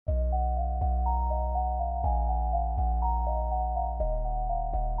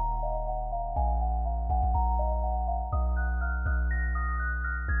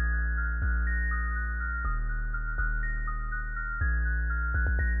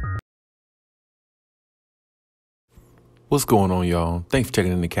What's going on, y'all? Thanks for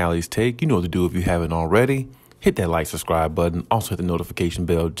checking in the Khaliis Take. You know what to do if you haven't already. Hit that like, subscribe button. Also hit the notification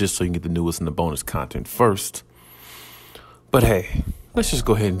bell just so you can get the newest and the bonus content first. But hey, let's just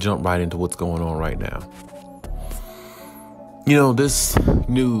go ahead and jump right into what's going on right now. You know, this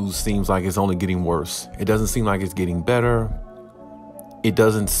news seems like it's only getting worse. It doesn't seem like it's getting better. It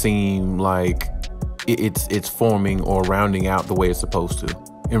doesn't seem like it's forming or rounding out the way it's supposed to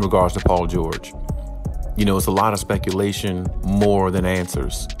in regards to Paul George. You know, it's a lot of speculation more than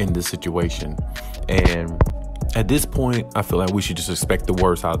answers in this situation. And at this point, I feel like we should just expect the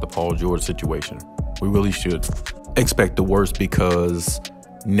worst out of the Paul George situation. We really should expect the worst, because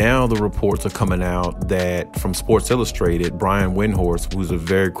now the reports are coming out that from Sports Illustrated, Brian Windhorst, who's a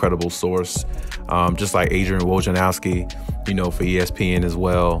very credible source, just like Adrian Wojnarowski, you know, for ESPN as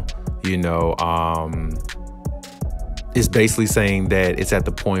well, you know, is basically saying that it's at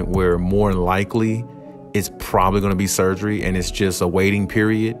the point where more than likely it's probably going to be surgery, and it's just a waiting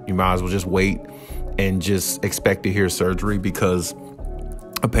period. You might as well just wait and just expect to hear surgery, because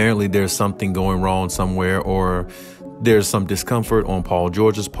apparently there's something going wrong somewhere, or there's some discomfort on Paul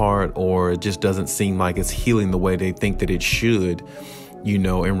George's part, or it just doesn't seem like it's healing the way they think that it should, you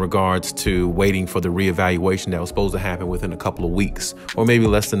know, in regards to waiting for the reevaluation that was supposed to happen within a couple of weeks, or maybe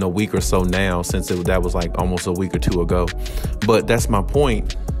less than a week or so now, since that was like almost a week or two ago. But that's my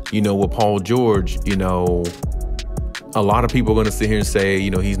point. You know, with Paul George, you know, a lot of people are going to sit here and say, you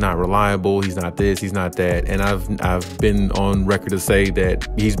know, he's not reliable, he's not this, he's not that. And I've been on record to say that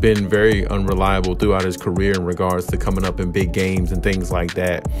he's been very unreliable throughout his career in regards to coming up in big games and things like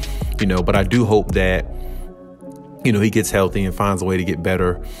that, you know. But I do hope that, you know, he gets healthy and finds a way to get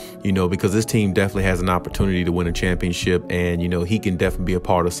better, you know, because this team definitely has an opportunity to win a championship. And, you know, he can definitely be a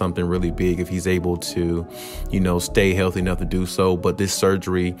part of something really big if he's able to, you know, stay healthy enough to do so. But this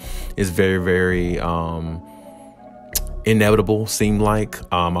surgery is very, very inevitable, seem like.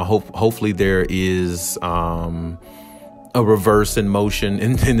 Hopefully there is a reverse in motion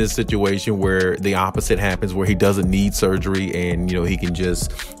in this situation where the opposite happens, where he doesn't need surgery, and, you know, he can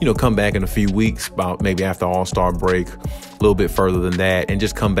just, you know, come back in a few weeks, about maybe after All-Star break, a little bit further than that, and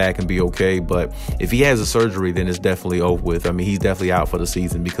just come back and be okay. But if he has a surgery, then it's definitely over with. I mean, he's definitely out for the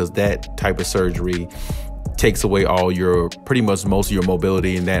season, because that type of surgery takes away all your, pretty much most of your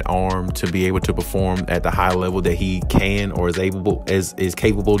mobility in that arm to be able to perform at the high level that he can, or is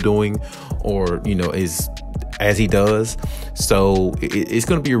capable of doing, or, you know, as he does. So it's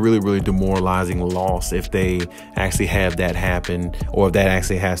going to be a really, really demoralizing loss if they actually have that happen, or if that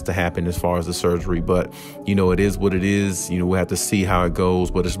actually has to happen as far as the surgery. But, you know, it is what it is. You know, we'll have to see how it goes,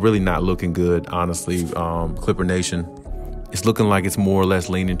 but it's really not looking good, honestly. Clipper Nation, it's looking like it's more or less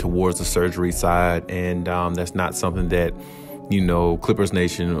leaning towards the surgery side, and that's not something that, you know, Clippers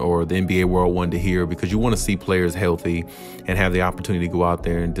Nation or the NBA world wanted to hear, because you want to see players healthy and have the opportunity to go out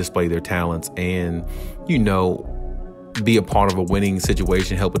there and display their talents and, you know, be a part of a winning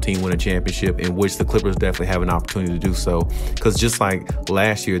situation, help a team win a championship, in which the Clippers definitely have an opportunity to do so. Because just like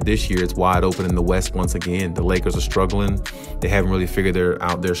last year, this year it's wide open in the West once again. The Lakers are struggling. They haven't really figured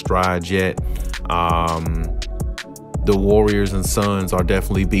out their strides yet. The Warriors and Suns are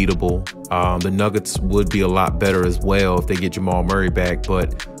definitely beatable. The Nuggets would be a lot better as well if they get Jamal Murray back,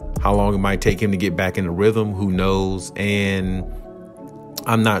 but how long it might take him to get back in the rhythm, who knows? And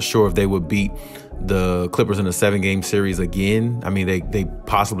I'm not sure if they would beat the Clippers in a 7-game series again. I mean, they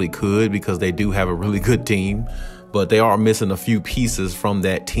possibly could, because they do have a really good team, but they are missing a few pieces from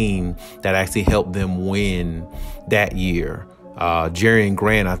that team that actually helped them win that year. Jerry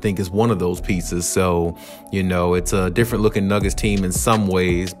Grant, I think, is one of those pieces. So, you know, it's a different looking Nuggets team in some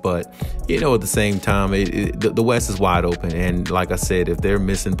ways, but, you know, at the same time, the West is wide open. And like I said, if they're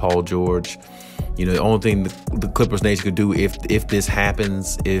missing Paul George, you know, the only thing the Clippers Nation could do if this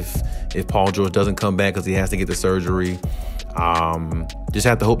happens, if Paul George doesn't come back because he has to get the surgery, just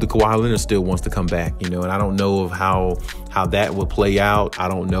have to hope that Kawhi Leonard still wants to come back, you know. And I don't know of how that would play out. I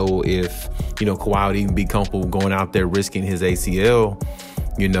don't know if, you know, Kawhi would even be comfortable going out there risking his ACL,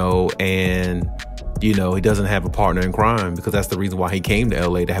 you know, and, you know, he doesn't have a partner in crime, because that's the reason why he came to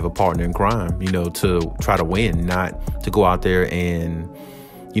LA, to have a partner in crime, you know, to try to win, not to go out there and,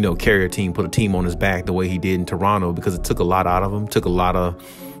 you know, carry a team, put a team on his back the way he did in Toronto, because it took a lot out of him, took a lot of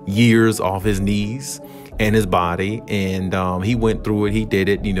years off his knees and his body, and he went through it, he did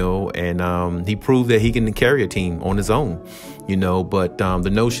it, you know, and he proved that he can carry a team on his own, you know. But the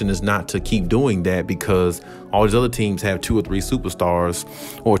notion is not to keep doing that, because all these other teams have 2 or 3 superstars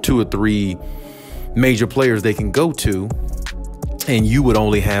or 2 or 3 major players they can go to and you would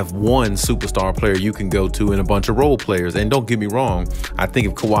only have one superstar player you can go to and a bunch of role players. And don't get me wrong, I think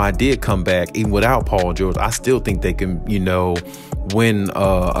if Kawhi did come back, even without Paul George, I still think they can, win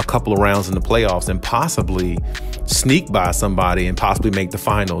a couple of rounds in the playoffs and possibly sneak by somebody and possibly make the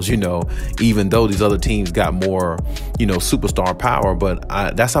finals, even though these other teams got more, superstar power. But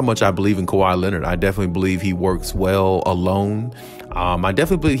that's how much I believe in Kawhi Leonard. I definitely believe he works well alone. I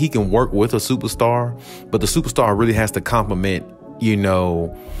definitely believe he can work with a superstar, but the superstar really has to complement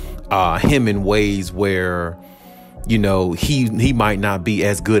him in ways where, he might not be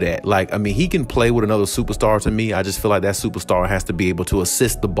as good at. He can play with another superstar to me. I just feel like that superstar has to be able to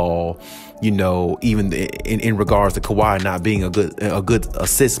assist the ball, even in regards to Kawhi not being a good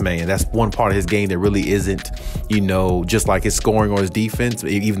assist man. That's one part of his game that really isn't, just like his scoring or his defense,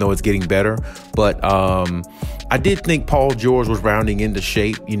 even though it's getting better. But I did think Paul George was rounding into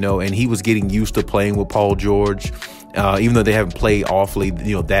shape, and he was getting used to playing with Paul George. Even though they haven't played awfully,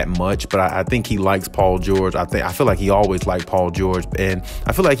 that much, but I think he likes Paul George. I feel like he always liked Paul George, and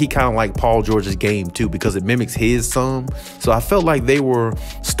I feel like he kind of liked Paul George's game too because it mimics his some. So I felt like they were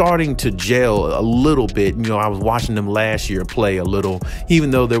starting to gel a little bit. I was watching them last year play a little,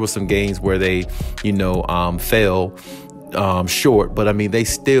 even though there were some games where they, fell short. But they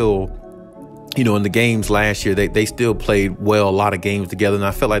still. In the games last year, they still played well, a lot of games together. And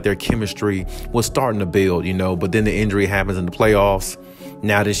I felt like their chemistry was starting to build, but then the injury happens in the playoffs.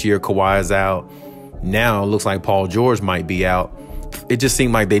 Now this year, Kawhi is out. Now it looks like Paul George might be out. It just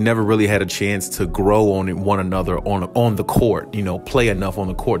seemed like they never really had a chance to grow on one another on the court, play enough on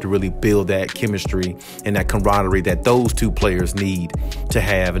the court to really build that chemistry and that camaraderie that those two players need to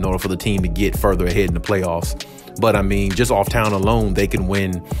have in order for the team to get further ahead in the playoffs. But just off talent alone, they can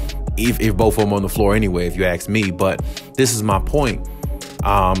win if both of them on the floor anyway, if you ask me. But this is my point.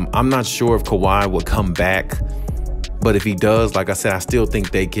 I'm not sure if Kawhi would come back, but if he does, like I said, I still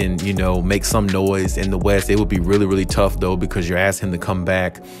think they can, make some noise in the West. It would be really, really tough, though, because you're asking him to come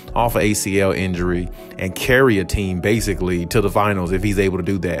back off an ACL injury and carry a team basically to the finals if he's able to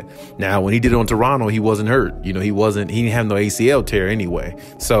do that. Now, when he did it on Toronto, he wasn't hurt. He didn't have no ACL tear anyway.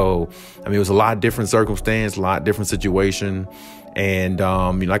 So, it was a lot different circumstance, a lot different situation. And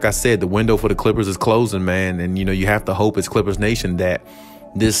like I said, the window for the Clippers is closing, man. And, you have to hope as Clippers Nation that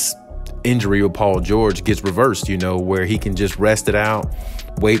this injury with Paul George gets reversed, where he can just rest it out,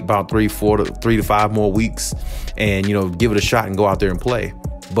 wait about 3 to 5 more weeks and, give it a shot and go out there and play.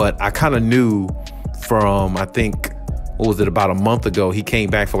 But I kind of knew from, I think, about a month ago, he came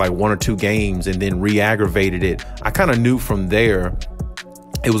back for like 1 or 2 games and then re-aggravated it. I kind of knew from there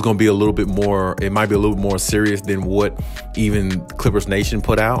it was going to be a little bit more, it might be a little bit more serious than what even Clippers Nation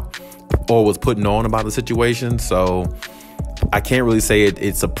put out or was putting on about the situation. So I can't really say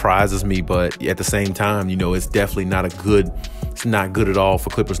it surprises me, but at the same time, it's definitely it's not good at all for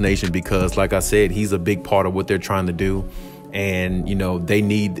Clippers Nation because, like I said, he's a big part of what they're trying to do. And, they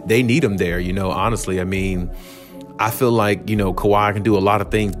need him there, honestly. I feel like, Kawhi can do a lot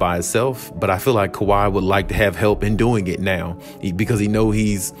of things by himself, but I feel like Kawhi would like to have help in doing it now because he know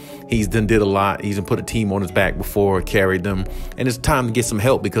he's done did a lot. He's done put a team on his back before, carried them. And it's time to get some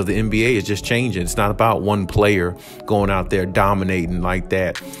help because the NBA is just changing. It's not about one player going out there dominating like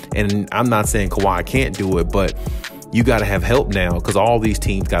that. And I'm not saying Kawhi can't do it, but you got to have help now because all these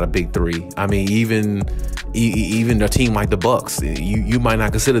teams got a big three. Even a team like the Bucks, you might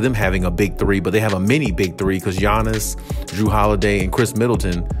not consider them having a big three, but they have a mini big three because Giannis, Drew Holiday, and Chris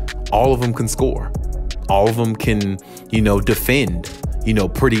Middleton, all of them can score. All of them can, defend,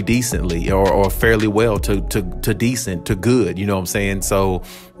 pretty decently or fairly well to decent to good. You know what I'm saying? So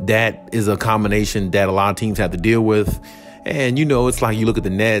that is a combination that a lot of teams have to deal with. And, it's like you look at the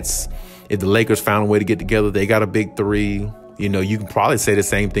Nets. If the Lakers found a way to get together, they got a big three. You can probably say the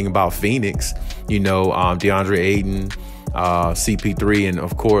same thing about Phoenix, DeAndre Ayton, CP3, and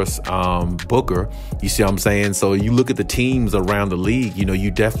of course, Booker. You see what I'm saying? So you look at the teams around the league,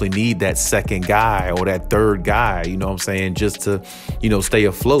 you definitely need that second guy or that third guy, you know what I'm saying, just to, stay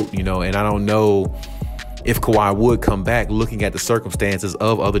afloat, and I don't know if Kawhi would come back looking at the circumstances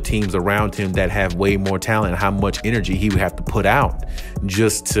of other teams around him that have way more talent and how much energy he would have to put out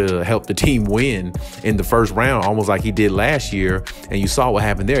just to help the team win in the first round, almost like he did last year. And you saw what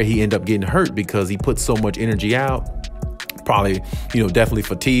happened there. He ended up getting hurt because he put so much energy out, probably, definitely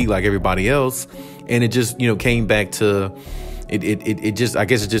fatigued like everybody else. And it just, came back to it just, I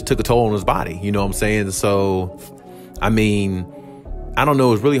guess it just took a toll on his body. You know what I'm saying? So, I don't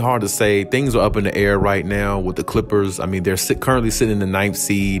know. It's really hard to say. Things are up in the air right now with the Clippers. They're currently sitting in the 9th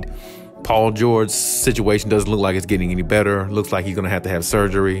seed. Paul George's situation doesn't look like it's getting any better. Looks like he's going to have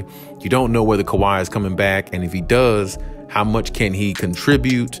surgery. You don't know whether Kawhi is coming back. And if he does, how much can he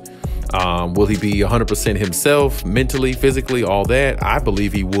contribute? Will he be 100% himself, mentally, physically, all that? I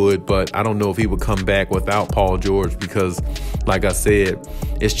believe he would, but I don't know if he would come back without Paul George because, like I said,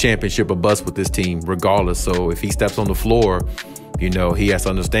 it's championship or bust with this team regardless. So if he steps on the floor, he has to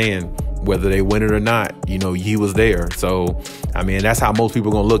understand whether they win it or not, he was there. So, I mean, that's how most people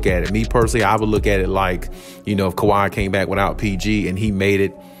are going to look at it. Me personally, I would look at it like, if Kawhi came back without PG and he made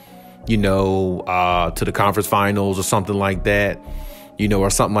it, to the conference finals or something like that,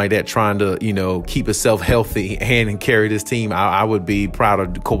 or something like that, trying to, keep himself healthy and carry this team. I would be proud of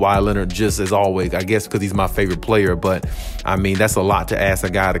Kawhi Leonard just as always, I guess, because he's my favorite player. But, I mean, that's a lot to ask a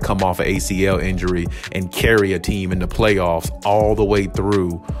guy to come off an ACL injury and carry a team in the playoffs all the way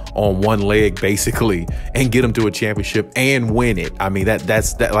through on one leg, basically, and get them to a championship and win it. I mean,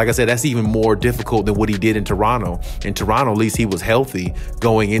 that's like I said, that's even more difficult than what he did in Toronto. In Toronto, at least he was healthy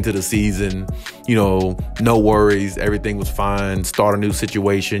going into the season, no worries. Everything was fine. Start a new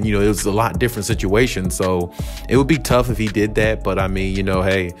situation. It was a lot different situation. So it would be tough if he did that. But I mean,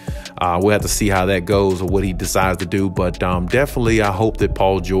 hey, we'll have to see how that goes or what he decides to do. But definitely, I hope that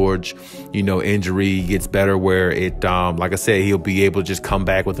Paul George, injury gets better where it, like I said, he'll be able to just come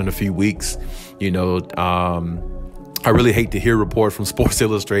back within a few weeks. I really hate to hear reports from Sports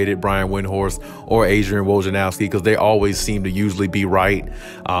Illustrated, Brian Windhorst, or Adrian Wojnarowski, because they always seem to usually be right.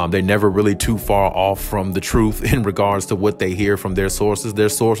 They're never really too far off from the truth in regards to what they hear from their sources. Their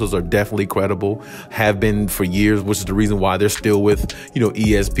sources are definitely credible, have been for years, which is the reason why they're still with,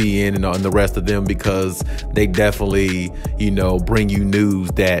 ESPN and the rest of them, because they definitely, bring you news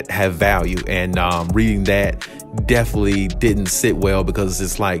that have value. And reading that definitely didn't sit well, because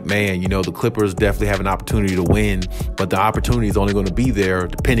it's like, man, the Clippers definitely have an opportunity to win, but the opportunity is only going to be there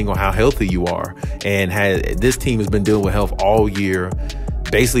depending on how healthy you are. And this team has been dealing with health all year,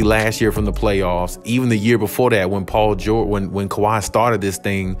 basically last year from the playoffs, even the year before that when Paul George, when Kawhi started this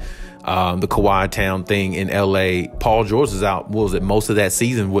thing, the Kawhi Town thing in LA. Paul George is out, most of that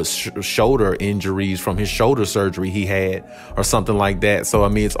season with shoulder injuries from his shoulder surgery he had or something like that. So, I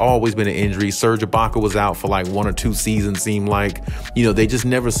mean, it's always been an injury. Serge Ibaka was out for like 1 or 2 seasons, seemed like. They just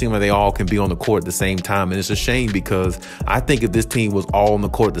never seem like they all can be on the court at the same time. And it's a shame, because I think if this team was all on the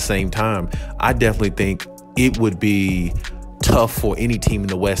court at the same time, I definitely think it would be tough for any team in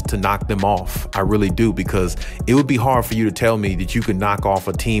the West to knock them off. I really do, because it would be hard for you to tell me that you could knock off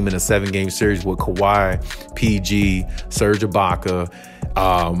a team in a 7-game series with Kawhi, PG, Serge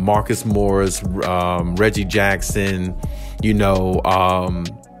Ibaka, Marcus Morris, Reggie Jackson.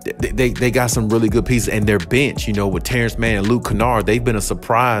 They got some really good pieces, and their bench, with Terrence Mann and Luke Kennard, they've been a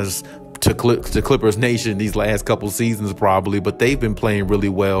surprise to Clippers Nation these last couple seasons probably, but they've been playing really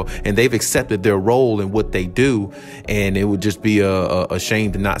well, and they've accepted their role in what they do. And it would just be a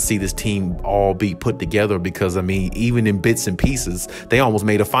shame to not see this team all be put together, because, I mean, even in bits and pieces, they almost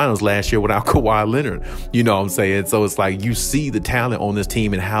made a finals last year without Kawhi Leonard. You know what I'm saying? So it's like you see the talent on this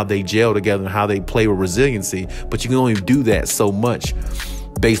team and how they gel together and how they play with resiliency, but you can only do that so much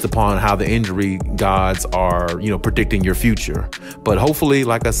based upon how the injury gods are, predicting your future. But hopefully,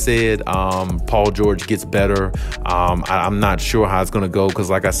 like I said, Paul George gets better. I'm not sure how it's going to go,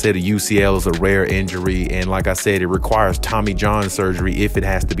 because, like I said, a UCL is a rare injury. And like I said, it requires Tommy John surgery if it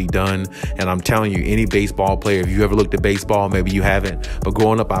has to be done. And I'm telling you, any baseball player, if you ever looked at baseball, maybe you haven't, but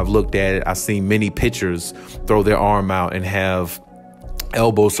growing up, I've looked at it. I've seen many pitchers throw their arm out and have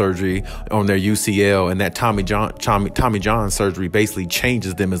elbow surgery on their UCL, and that Tommy John surgery basically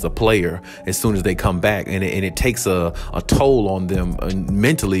changes them as a player as soon as they come back, and it takes a toll on them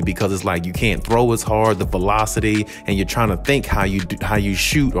mentally, because it's like you can't throw as hard, the velocity, and you're trying to think how you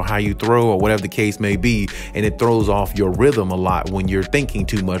shoot or how you throw or whatever the case may be, and it throws off your rhythm a lot when you're thinking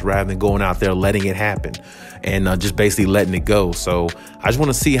too much rather than going out there letting it happen and just basically letting it go. So I just want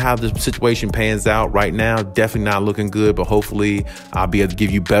to see how the situation pans out. Right now, definitely not looking good, but hopefully I'll be able to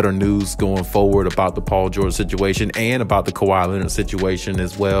give you better news going forward about the Paul George situation and about the Kawhi Leonard situation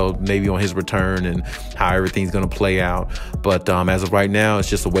as well, maybe on his return and how everything's going to play out. But as of right now,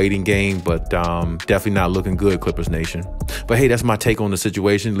 it's just a waiting game, but definitely not looking good, Clippers Nation. But hey, that's my take on the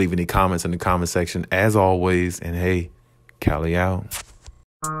situation. Leave any comments in the comment section as always. And hey, Khaliis out.